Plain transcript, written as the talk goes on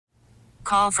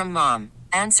call from mom.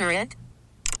 Answer it.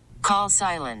 Call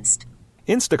silenced.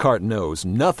 Instacart knows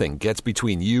nothing gets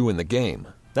between you and the game.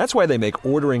 That's why they make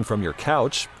ordering from your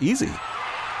couch easy.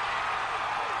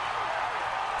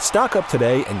 Stock up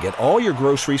today and get all your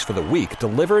groceries for the week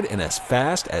delivered in as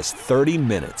fast as 30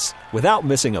 minutes without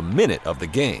missing a minute of the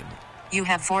game. You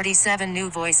have 47 new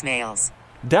voicemails.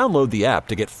 Download the app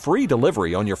to get free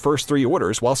delivery on your first 3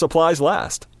 orders while supplies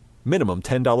last. Minimum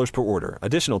 $10 per order.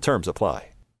 Additional terms apply.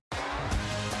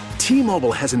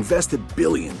 T-Mobile has invested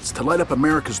billions to light up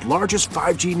America's largest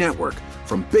 5G network,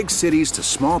 from big cities to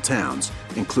small towns,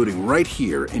 including right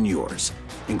here in yours.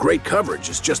 And great coverage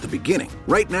is just the beginning.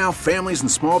 Right now, families and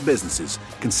small businesses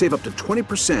can save up to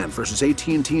 20% versus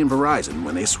AT&T and Verizon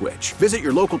when they switch. Visit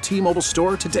your local T-Mobile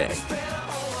store today.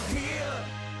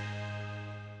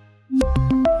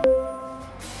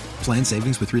 Plan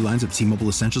savings with 3 lines of T-Mobile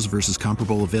Essentials versus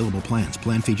comparable available plans.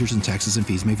 Plan features and taxes and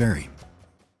fees may vary.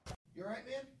 You all right,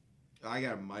 man? I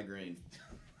got a migraine.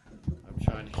 I'm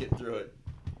trying to get through it.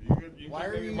 Why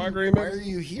are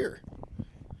you here?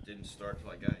 Didn't start till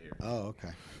I got here. Oh, okay.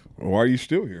 Why are you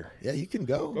still here? Yeah, you can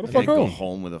go. Go the I fuck didn't go home.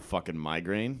 home with a fucking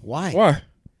migraine. Why? Why?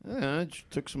 I just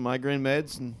took some migraine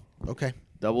meds and Okay.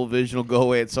 double vision will go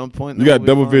away at some point. You got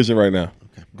double vision right now.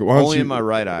 Okay. Why don't Only you- in my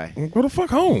right eye. Go the fuck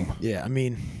home. Yeah, I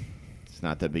mean, It's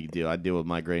not that big a deal. I deal with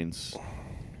migraines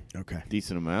okay.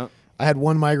 decent amount. I had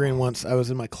one migraine once. I was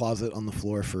in my closet on the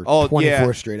floor for Oh, 24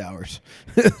 yeah. straight hours.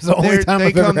 It's the only time They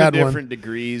I've ever come had to one. different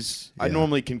degrees. I Yeah.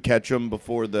 normally can catch them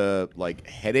before the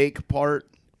headache part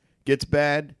gets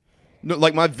bad. No,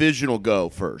 like my vision will go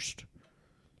first.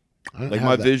 I don't Like have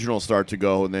my that. vision will start to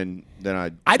go, and then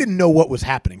I didn't know what was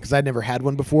happening because I'd never had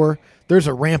one before. There's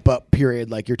a ramp up period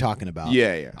like you're talking about.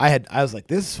 Yeah. I was like,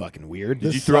 this is fucking weird. Did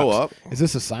This you throw sucks. up? Is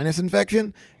this a sinus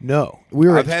infection? No. We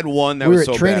were. I've had one that we was were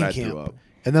so at training bad I camp, threw up.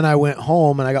 and then I went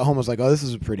home, and I got home. I was like, oh, this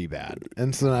is pretty bad.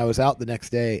 And so then I was out the next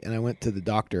day, and I went to the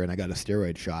doctor, and I got a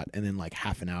steroid shot. And in like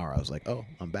half an hour, I was like, oh,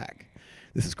 I'm back.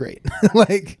 This is great.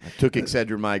 Like I took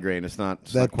Excedrin migraine. It's not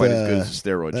quite as good as a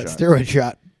steroid that shot. steroid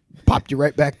shot popped you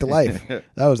right back to life.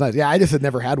 That was nice. Yeah, I just had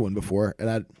never had one before,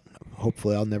 and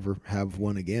hopefully I'll never have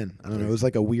one again. I don't know. It was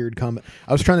like a weird comment.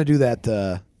 I was trying to do that.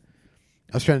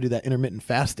 Intermittent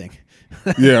fasting.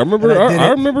 Yeah, I remember. And I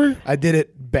remember. I did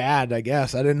it bad. I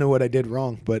guess I didn't know what I did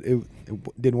wrong, but it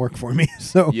didn't work for me.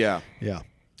 So Yeah.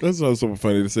 That's also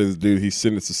funny to say. This dude, he's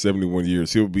sentenced to 71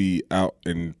 years. He'll be out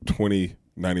in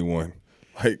 2091.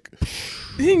 Like,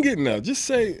 he ain't getting out. Just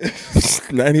say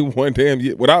 91 damn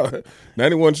years. Without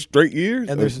 91 straight years?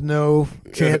 And there's no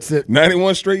chance that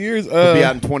 91 straight years? He'll be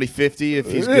out in 2050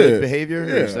 if he's good at behavior.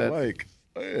 Yeah, or is that...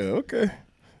 okay.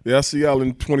 Yeah, I'll see y'all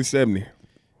in 2070.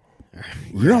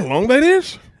 You know how long that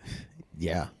is?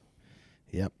 Yeah.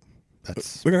 Yep.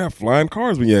 That's Look at how flying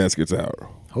cars when your ass gets out.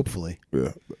 hopefully.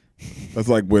 Yeah. That's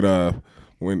like when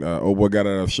old boy got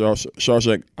out of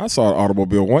Shawshank. I saw an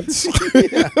automobile once.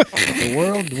 The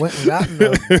world went out in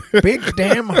a big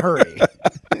damn hurry.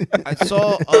 I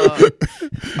saw.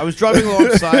 I was driving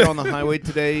alongside on the highway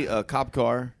today, a cop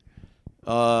car,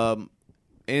 and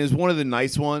it's one of the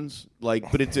nice ones.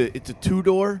 But it's a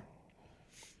 2-door,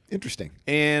 Interesting.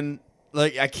 and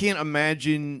I can't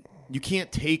imagine you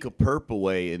can't take a perp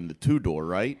away in the 2-door,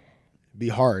 right? Be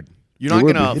hard. You're not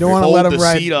gonna. You don't want to fold let him the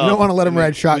ride. seat You up. don't want to let him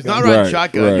ride He's shotgun. not riding Right,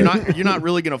 shotgun. right. You're not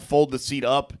really gonna fold the seat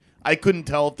up. I couldn't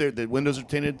tell if the windows are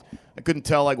tinted. I couldn't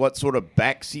tell what sort of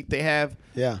back seat they have.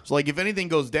 Yeah. So if anything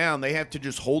goes down, they have to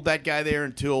just hold that guy there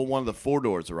until one of the 4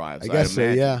 doors arrives. I guess so.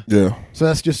 imagine. Yeah. Yeah. So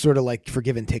that's just sort of like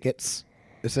forgiving tickets,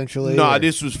 essentially. No, or-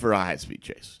 this was for a high-speed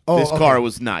chase. Oh, this okay. car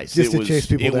was nice. Just it to was, chase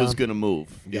people It was down. going to move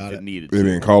Got if it. it needed They to.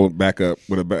 didn't call it back up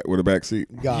with a back seat.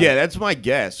 Got Yeah, it. that's my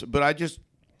guess. But I just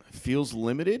feels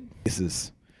limited. It's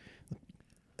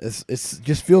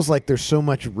just feels like there's so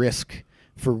much risk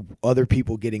for other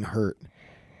people getting hurt.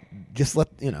 Just let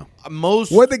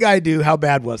Most What'd the guy do? How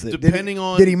bad was it? Depending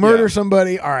on- did he murder yeah.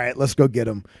 somebody? All right, let's go get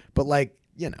him. But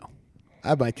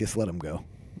I might just let him go.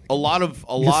 a lot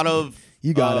of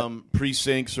you got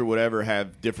precincts or whatever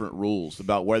have different rules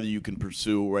about whether you can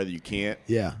pursue or whether you can't.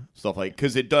 Yeah. Stuff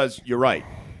because it does. You're right.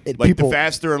 It- The people-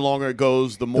 faster and longer it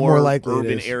goes, the more more likely it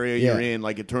urban is. area Yeah. you're in.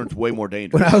 It turns way more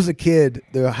dangerous. When I was a kid,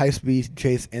 the high-speed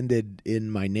chase ended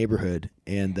in my neighborhood,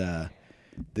 and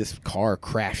this car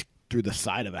crashed through the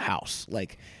side of a house.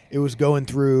 It was going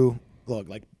through,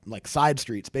 like side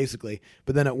streets, basically.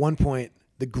 But then at one point,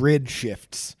 the grid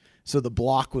shifts, so the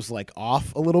block was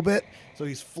off a little bit. So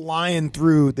he's flying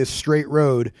through this straight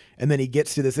road, and then he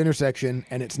gets to this intersection,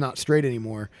 and it's not straight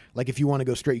anymore. If you want to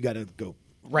go straight, you got to go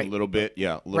right, a little bit,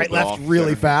 yeah, a little right bit left off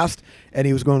really center. fast, and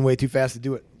he was going way too fast to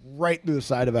do it right through the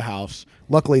side of a house.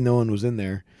 Luckily, no one was in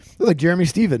there. It was like Jeremy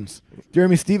Stevens.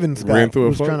 Jeremy Stevens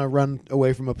was trying to run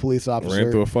away from a police officer.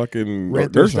 Ran through a fucking ran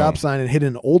through a stop sign and hit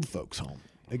an old folks' home.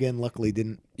 Again, luckily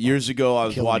didn't. Years ago, I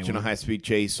was watching anyone. a high-speed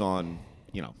chase on,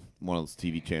 one of those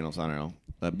TV channels. I don't know,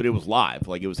 but it was live.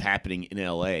 Like it was happening in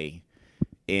L.A.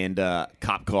 And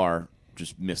cop car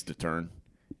just missed a turn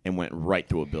and went right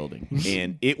through a building.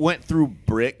 And it went through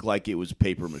brick like it was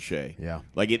paper mache. Yeah.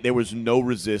 Like there was no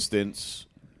resistance.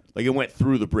 Like it went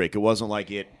through the brick. It wasn't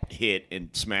like it hit and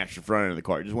smashed the front end of the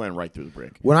car. It just went right through the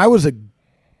brick. When I was a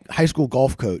high school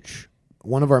golf coach,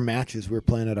 one of our matches we were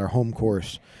playing at our home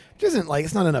course, which isn't like,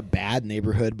 it's not in a bad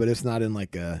neighborhood, but it's not in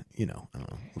like a, I don't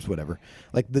know, it's whatever.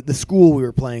 Like the school we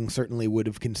were playing certainly would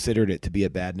have considered it to be a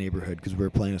bad neighborhood because we were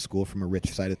playing a school from a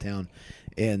rich side of town.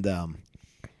 And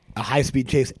a high-speed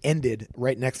chase ended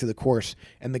right next to the course,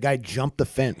 and the guy jumped the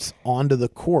fence onto the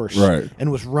course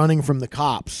and was running from the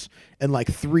cops. And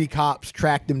like 3 cops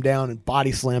tracked him down and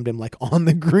body slammed him like on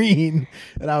the green.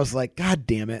 And I was like, God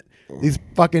damn it. These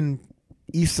fucking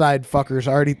East Side fuckers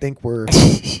already think we're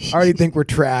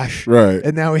trash. Right.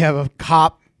 And now we have a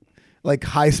cop like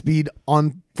high-speed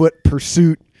on foot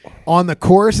pursuit on the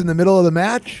course in the middle of the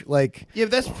match. Like, yeah,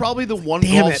 that's probably the one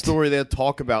Damn golf it. story they'll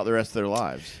talk about the rest of their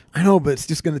lives. I know, but it's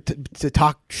just going to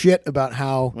talk shit about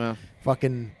how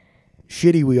fucking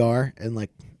shitty we are. And like,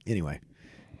 anyway,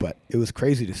 but it was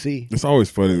crazy to see. It's always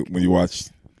funny when you watch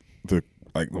the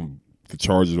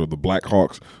Chargers or the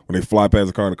Blackhawks when they fly past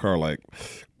the car like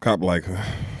cop like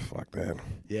fuck that.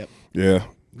 Yep. Yeah.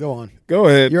 Go on. Go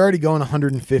ahead. You're already going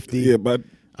 150. Yeah, but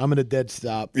I'm at a dead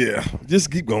stop. yeah,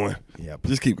 just keep going. Yep.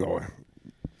 Just keep going.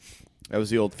 That was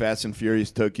the old Fast and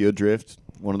Furious Tokyo Drift.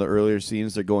 One of the earlier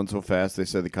scenes. They're going so fast they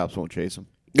said the cops won't chase them.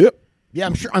 Yep. Yeah,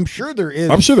 I'm sure there is.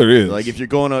 I'm sure there is. Like if you're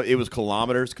going, it was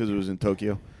kilometers because it was in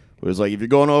Tokyo. It was like if you're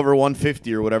going over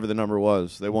 150 or whatever the number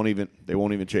was, they won't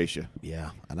even chase you. Yeah,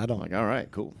 and I don't Like, all right,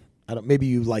 cool. maybe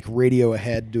you like radio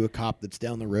ahead to a cop that's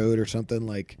down the road or something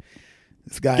like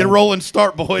this guy. Get rolling,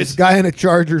 start, This boys. guy in a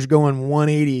Charger's going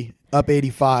 180 up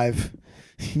 85.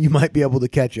 You might be able to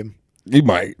catch him. You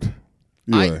might.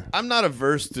 Yeah. I'm not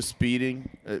averse to speeding,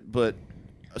 but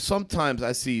sometimes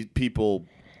I see people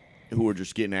who are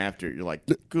just getting after it. You're like,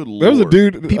 good lord. There was a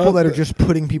dude. People that are just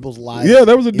putting people's lives. Yeah,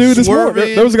 there was a dude this morning.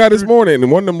 Swerving. There was a guy this morning in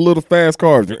one of them little fast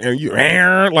cars, and you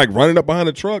like running up behind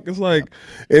a truck. It's like,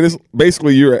 and it's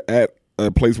basically you're at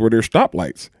a place where there's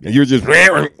stoplights, and you're just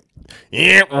like,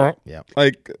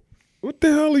 what the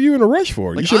hell are you in a rush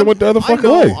for? You should have went the other fucking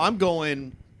way. I'm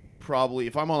going probably,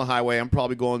 if I'm on the highway, I'm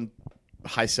probably going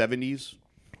high 70s.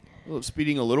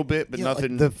 Speeding a little bit, but Yeah,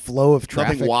 nothing. like the flow of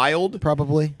traffic. Nothing wild.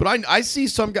 Probably. But I see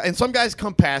some guys, and some guys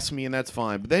come past me, and that's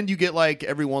fine. But then you get like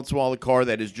every once in a while a car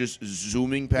that is just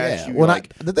zooming past you. Well, You're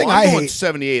like, the thing I'm I going hate-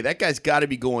 78. That guy's got to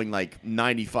be going like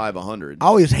 95, 100. I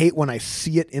always hate when I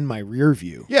see it in my rear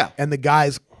view. Yeah. And the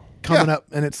guy's coming Yeah. up,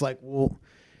 and it's like, well,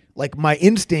 like my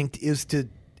instinct is to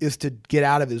get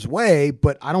out of his way,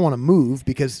 but I don't want to move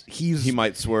because He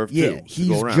might swerve yeah, too. to he's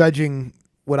go around. judging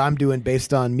what I'm doing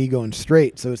based on me going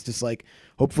straight. So it's just like,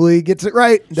 hopefully he gets it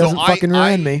right. Doesn't So fucking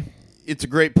ruin me. It's a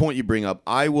great point you bring up.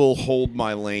 I will hold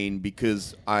my lane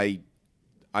because I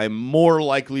more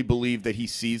likely believe that he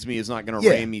sees me is not going to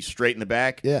Yeah. ram me straight in the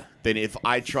back Yeah. than if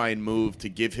I try and move to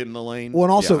give him the lane. Well,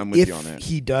 and also, yeah, I'm with you on if that.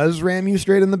 he does ram you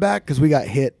straight in the back, because we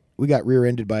got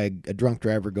rear-ended by a drunk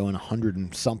driver going 100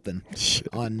 and something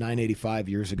on 985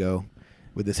 years ago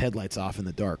with his headlights off in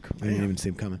the dark. I didn't even see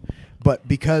him coming. But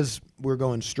because we're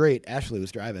going straight, Ashley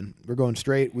was driving. We're going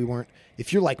straight. We weren't.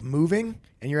 If you're like moving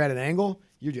and you're at an angle,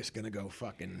 you're just gonna go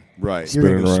fucking Right. You're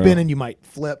gonna go Spinning around. spinning. You might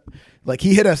flip. Like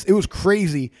he hit us. It was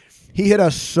crazy. He hit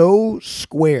us so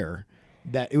square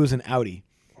that it was an Audi.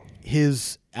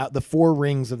 The 4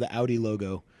 rings of the Audi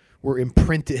logo were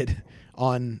imprinted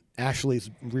on Ashley's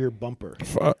rear bumper.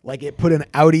 Fuck. Like it put an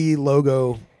Audi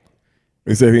logo.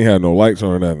 They said he had no lights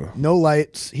on or nothing. No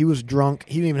lights. He was drunk.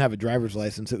 He didn't even have a driver's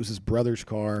license. It was his brother's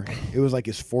car. It was like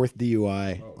his 4th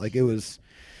DUI. Like it was,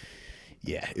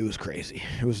 yeah, it was crazy.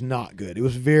 It was not good. It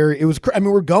was I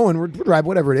mean, we're driving,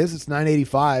 whatever it is. It's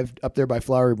 985 up there by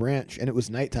Flowery Branch, and it was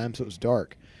nighttime, so it was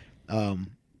dark. And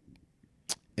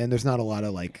there's not a lot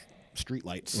of like street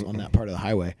lights on that part of the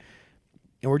highway.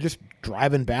 And we're just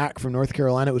driving back from North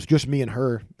Carolina. It was just me and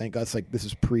her. Thank God. It's like this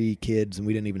is pre-kids, and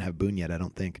we didn't even have Boone yet, I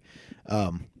don't think.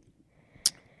 And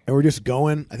we're just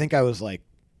going. I think I was like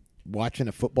watching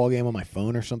a football game on my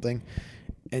phone or something,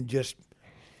 and just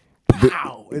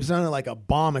pow! It sounded like a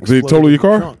bomb Did he exploded. total in your the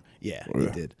car? trunk. Yeah,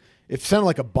 it did. It sounded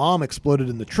like a bomb exploded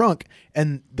in the trunk.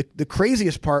 And the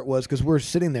craziest part was because we're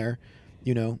sitting there,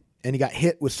 and he got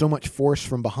hit with so much force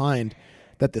from behind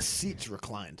that the seats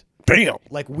reclined. Damn.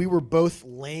 Like we were both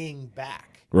laying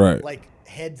back. Right. Like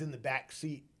heads in the back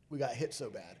seat. We got hit so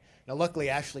bad. Now, luckily,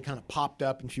 Ashley kind of popped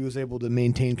up and she was able to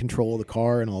maintain control of the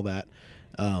car and all that.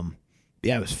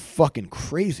 Yeah, it was fucking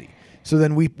crazy. So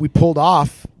then we pulled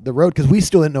off the road because we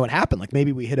still didn't know what happened. Like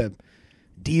maybe we hit a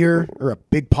deer or a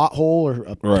big pothole or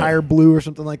a tire blew or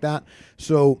something like that.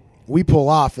 So we pull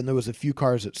off, and there was a few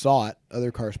cars that saw it.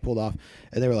 Other cars pulled off,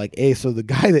 and they were like, "Hey, so the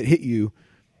guy that hit you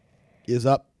is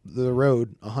up the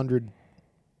road 100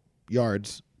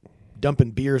 yards,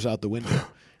 dumping beers out the window.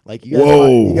 Like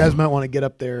you guys might want to get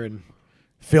up there and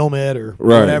film it or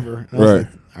whatever." And I was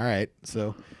like, "All right."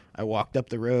 So I walked up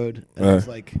the road, and I was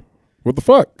like, "What the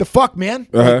fuck? The fuck, man?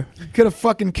 Like, could have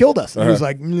fucking killed us." And he was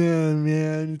like, "Yeah,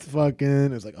 man, it's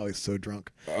fucking." I was like, "Oh, he's so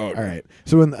drunk." All right.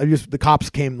 So when the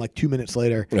cops came like 2 minutes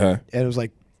later, and it was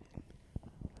like,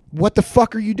 "What the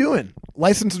fuck are you doing?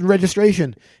 License and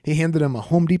registration." He handed him a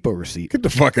Home Depot receipt. Get the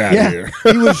fuck out of here.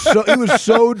 he was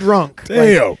so drunk.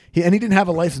 Damn. Like, and he didn't have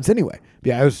a license anyway.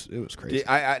 Yeah, it was crazy.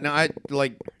 I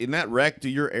like in that wreck. Do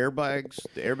your airbags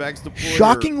deploy?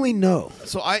 Shockingly, no.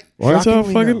 So why is that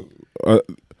fucking?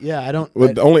 Yeah, I don't.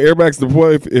 The only airbags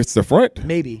deploy if it's the front.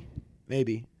 Maybe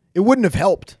it wouldn't have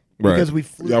helped because we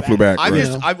flew back.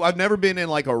 I've never been in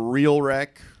like a real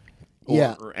wreck.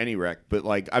 Or any wreck, but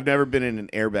like I've never been in an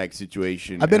airbag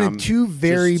situation. I've been in two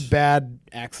very bad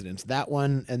accidents. That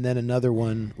one and then another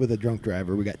one with a drunk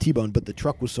driver. We got T-boned, but the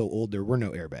truck was so old there were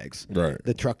no airbags. Right.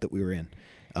 The truck that we were in.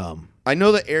 I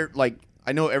know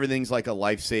I know everything's like a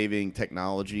life-saving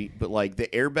technology, but like the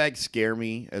airbags scare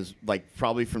me as like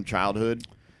probably from childhood.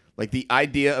 Like the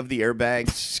idea of the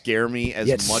airbags scare me as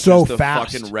much as the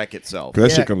fucking wreck itself.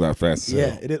 That shit comes out fast.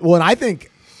 Yeah. Well, and I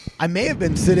think I may have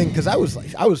been sitting because I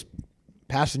was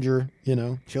passenger,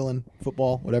 chilling,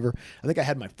 football, whatever. I think I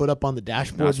had my foot up on the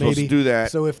dashboard. Not supposed to do that.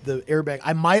 So if the airbag,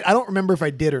 I don't remember if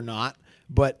I did or not,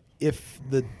 but if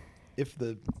the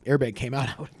airbag came out,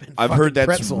 I would have been. I've heard that's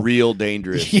pretzel. Real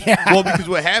dangerous. Yeah. Well, because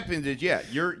what happens is,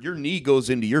 your knee goes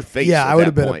into your face. Yeah, at I would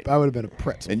have been. I would have been a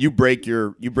pretzel. And you break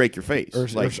your face,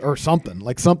 or something.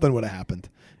 Like something would have happened.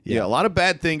 Yeah, a lot of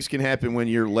bad things can happen when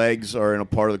your legs are in a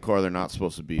part of the car they're not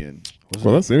supposed to be in.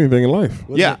 Well, that's anything in life.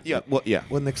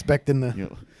 Wasn't expecting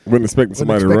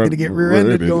somebody to run to get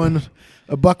rear-ended going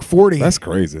 $140. That's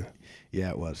crazy.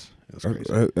 Yeah, it was. It was crazy.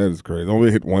 That is crazy. I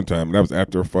only hit one time, and that was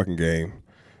after a fucking game.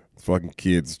 Fucking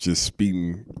kids just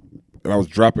speeding, and I was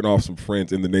dropping off some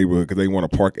friends in the neighborhood because they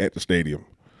want to park at the stadium,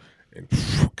 and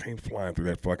came flying through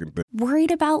that fucking thing.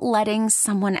 Worried about letting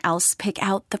someone else pick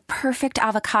out the perfect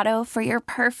avocado for your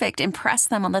perfect impress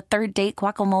them on the third date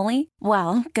guacamole?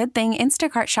 Well, good thing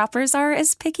Instacart shoppers are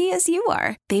as picky as you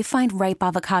are. They find ripe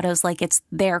avocados like it's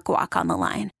their guac on the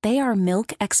line. They are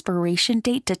milk expiration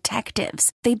date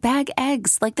detectives. They bag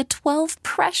eggs like the 12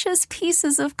 precious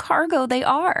pieces of cargo they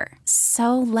are.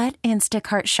 So let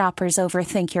Instacart shoppers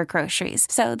overthink your groceries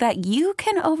so that you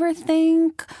can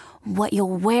overthink what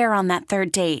you'll wear on that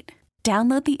third date.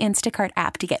 Download the Instacart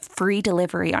app to get free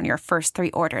delivery on your first 3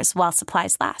 orders while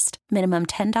supplies last. Minimum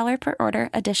 $10 per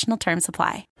order. Additional terms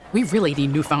apply. We really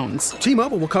need new phones.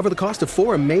 T-Mobile will cover the cost of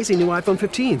 4 amazing new iPhone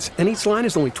 15s, and each line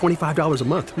is only $25 a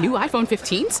month. New iPhone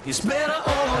 15s? It's better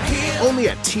over here. Only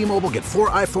at T-Mobile, get 4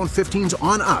 iPhone 15s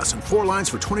on us and 4 lines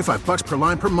for $25 per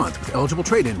line per month with eligible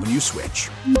trade-in when you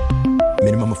switch.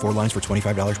 Minimum of 4 lines for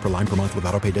 $25 per line per month with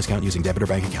autopay discount using debit or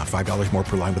bank account. $5 more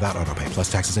per line without autopay,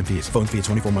 plus taxes and fees. Phone fee at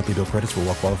 24 monthly bill credits for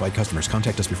well-qualified customers.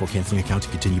 Contact us before canceling account to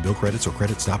continue bill credits or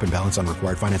credit stop and balance on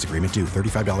required finance agreement due.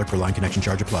 $35 per line connection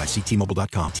charge applies. See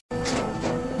T-Mobile.com.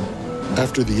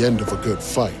 After the end of a good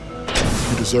fight,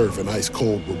 you deserve an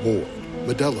ice-cold reward.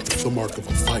 Modelo is the mark of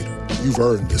a fighter. You've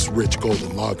earned this rich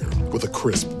golden lager with a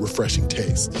crisp, refreshing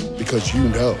taste. Because you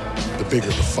know, the bigger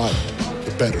the fight,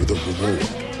 the better the reward.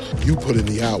 You put in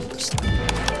the hours,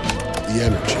 the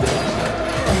energy,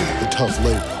 the tough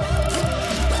labor.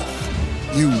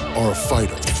 You are a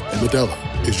fighter, and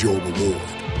Modelo is your reward.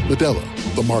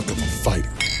 Modelo, the mark of a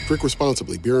fighter. Drink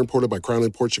responsibly. Beer imported by Crown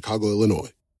Imports, Chicago,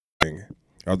 Illinois. I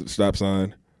was at the stop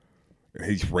sign, and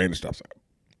he just ran the stop sign.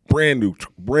 Brand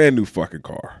new fucking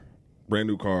car. Brand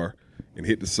new car, and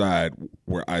hit the side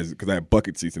where because I had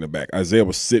bucket seats in the back. Isaiah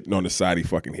was sitting on the side he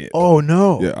fucking hit. Oh,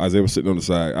 no. Yeah, Isaiah was sitting on the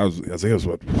side. Isaiah was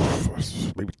what,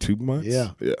 maybe 2 months? Yeah.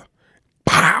 Yeah.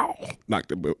 Pow! Knocked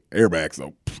the airbag,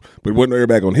 so, but it wasn't no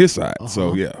airbag on his side.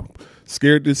 So, yeah.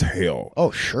 Scared as hell.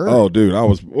 Oh, sure. Oh, dude, I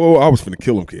was finna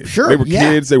kill them kids. Sure, they were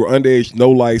kids. They were underage, no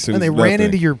license. And they ran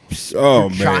into your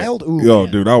child? Ooh, yo,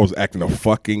 dude, I was acting a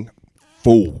fucking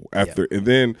fool after. And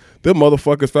then them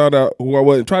motherfuckers found out who I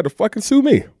was and tried to fucking sue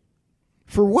me.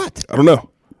 For what? I don't know.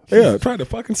 Yeah, tried to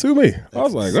fucking sue me. I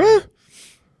was like, huh?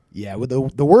 Yeah, well,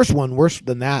 the worst one, worse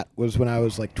than that, was when I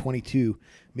was like 22.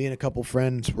 Me and a couple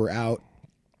friends were out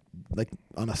like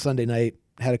on a Sunday night,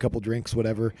 had a couple drinks,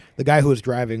 whatever. The guy who was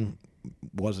driving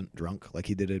wasn't drunk. Like,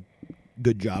 he did a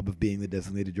good job of being the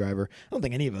designated driver. I don't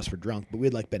think any of us were drunk, but we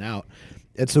had like been out.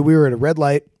 And so we were at a red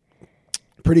light,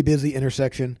 pretty busy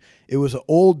intersection. It was an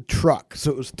old truck,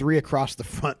 so it was 3 across the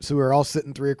front. So we were all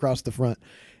sitting 3 across the front.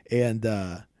 And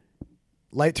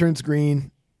light turns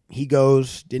green. He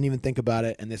goes, didn't even think about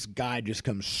it, and this guy just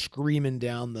comes screaming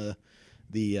down the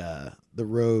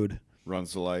road.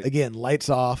 Runs the light. Again, lights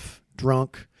off,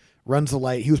 drunk, runs the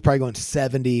light. He was probably going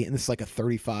 70, and this is like a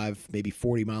 35, maybe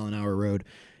 40 mile an hour road.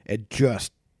 It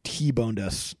just T-boned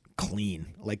us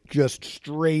clean, like just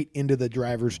straight into the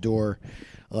driver's door.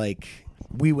 Like,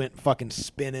 we went fucking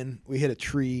spinning. We hit a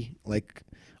tree like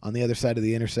on the other side of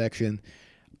the intersection.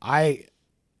 It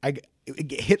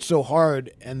hit so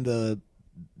hard, and the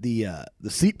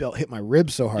seatbelt hit my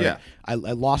ribs so hard. Yeah. I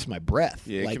lost my breath.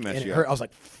 Yeah, it like, can mess and you it hurt. up.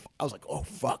 I was like, oh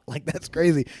fuck, like that's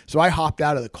crazy. So I hopped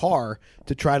out of the car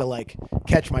to try to like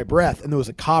catch my breath, and there was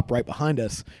a cop right behind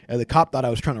us, and the cop thought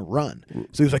I was trying to run.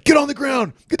 So he was like, "Get on the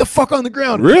ground, get the fuck on the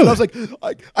ground." Really? And I was like,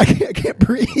 I can't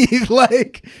breathe.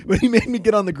 Like, but he made me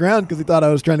get on the ground because he thought I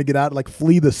was trying to get out, like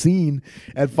flee the scene.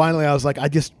 And finally, I was like,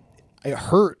 it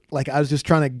hurt. Like, I was just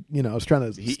trying to, I was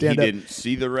trying to stand up. He didn't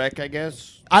see the wreck, I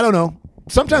guess. I don't know.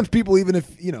 Sometimes people, even if,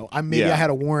 I Yeah. had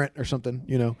a warrant or something,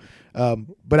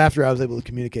 but after I was able to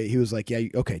communicate, he was like, yeah,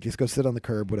 okay, just go sit on the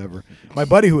curb, whatever. My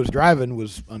buddy who was driving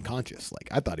was unconscious. Like,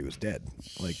 I thought he was dead.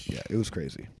 Like, yeah, it was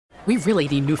crazy. We really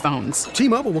need new phones.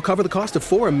 T-Mobile will cover the cost of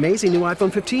 4 amazing new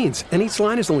iPhone 15s, and each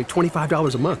line is only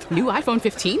 $25 a month. New iPhone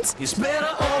 15s? It's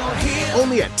better over here.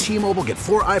 Only at T-Mobile, get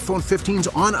 4 iPhone 15s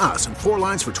on us and 4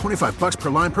 lines for $25 per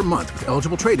line per month with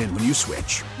eligible trade-in when you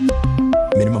switch.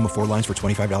 Minimum of 4 lines for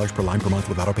 $25 per line per month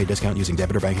with autopay discount using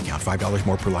debit or bank account. $5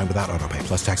 more per line without autopay,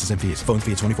 plus taxes and fees. Phone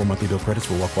fee at 24 monthly bill credits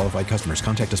for well-qualified customers.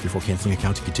 Contact us before canceling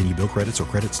account to continue bill credits or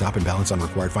credit stop and balance on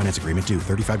required finance agreement due.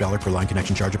 $35 per line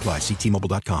connection charge applies. See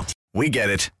T-Mobile.com. We get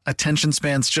it. Attention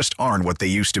spans just aren't what they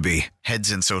used to be.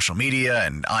 Heads in social media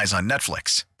and eyes on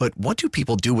Netflix. But what do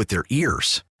people do with their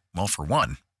ears? Well, for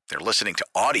one, they're listening to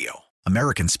audio.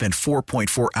 Americans spend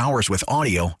 4.4 hours with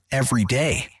audio every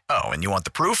day. Oh, and you want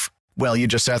the proof? Well, you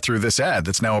just sat through this ad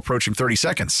that's now approaching 30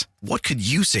 seconds. What could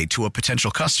you say to a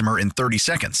potential customer in 30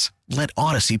 seconds? Let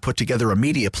Odyssey put together a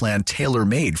media plan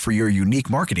tailor-made for your unique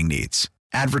marketing needs.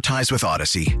 Advertise with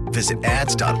Odyssey. Visit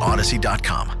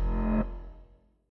ads.odyssey.com.